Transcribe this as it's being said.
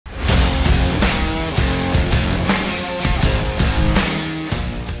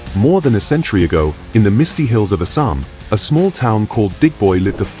More than a century ago, in the misty hills of Assam, a small town called Digboi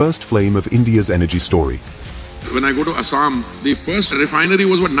lit the first flame of India's energy story. When I go to Assam, the first refinery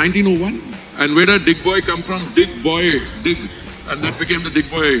was what, 1901? And where did Digboi come from? Digboi, dig. And that became the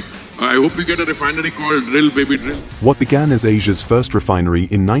Digboi. I hope we get a refinery called Drill Baby Drill. What began as Asia's first refinery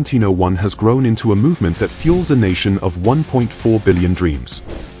in 1901 has grown into a movement that fuels a nation of 1.4 billion dreams.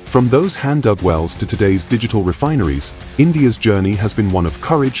 From those hand-dug wells to today's digital refineries, India's journey has been one of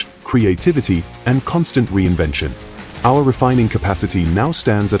courage, creativity, and constant reinvention. Our refining capacity now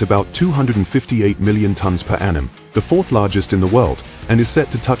stands at about 258 million tons per annum, the fourth largest in the world, and is set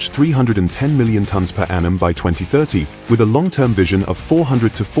to touch 310 million tons per annum by 2030, with a long-term vision of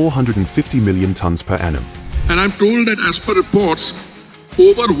 400 to 450 million tons per annum. And I'm told that as per reports,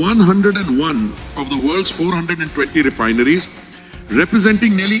 over 101 of the world's 420 refineries,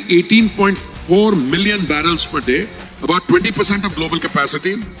 representing nearly 18.4 million barrels per day, about 20% of global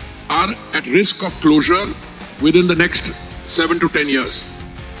capacity, are at risk of closure within the next 7 to 10 years.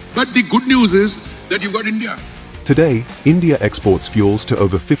 But the good news is that you've got India. Today, India exports fuels to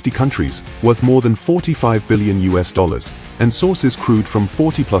over 50 countries, worth more than $45 billion, and sources crude from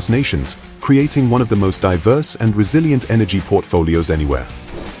 40-plus nations, creating one of the most diverse and resilient energy portfolios anywhere.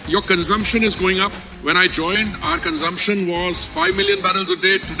 Your consumption is going up. When I joined, our consumption was 5 million barrels a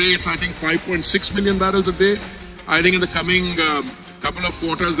day. Today, it's, I think, 5.6 million barrels a day. I think in the coming couple of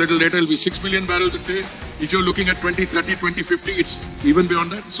quarters, little later, it'll be 6 million barrels a day. If you're looking at 2030, 2050, it's even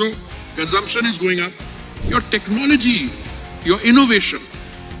beyond that. So, consumption is going up. Your technology, your innovation,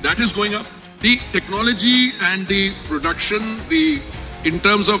 that is going up. The technology and the production, in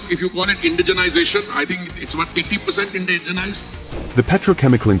terms of, if you call it indigenization, I think it's about 80% indigenized. The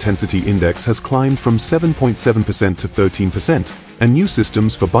petrochemical intensity index has climbed from 7.7% to 13%, and new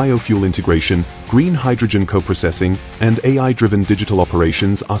systems for biofuel integration, green hydrogen co-processing, and AI-driven digital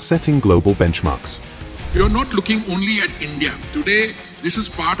operations are setting global benchmarks. You're not looking only at India. Today, this is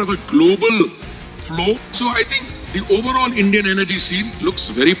part of a global flow. So I think the overall Indian energy scene looks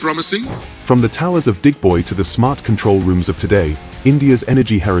very promising. From the towers of Digboi to the smart control rooms of today, India's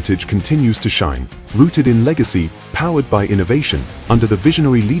energy heritage continues to shine, rooted in legacy, powered by innovation, under the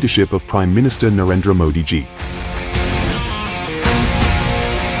visionary leadership of Prime Minister Narendra Modi ji.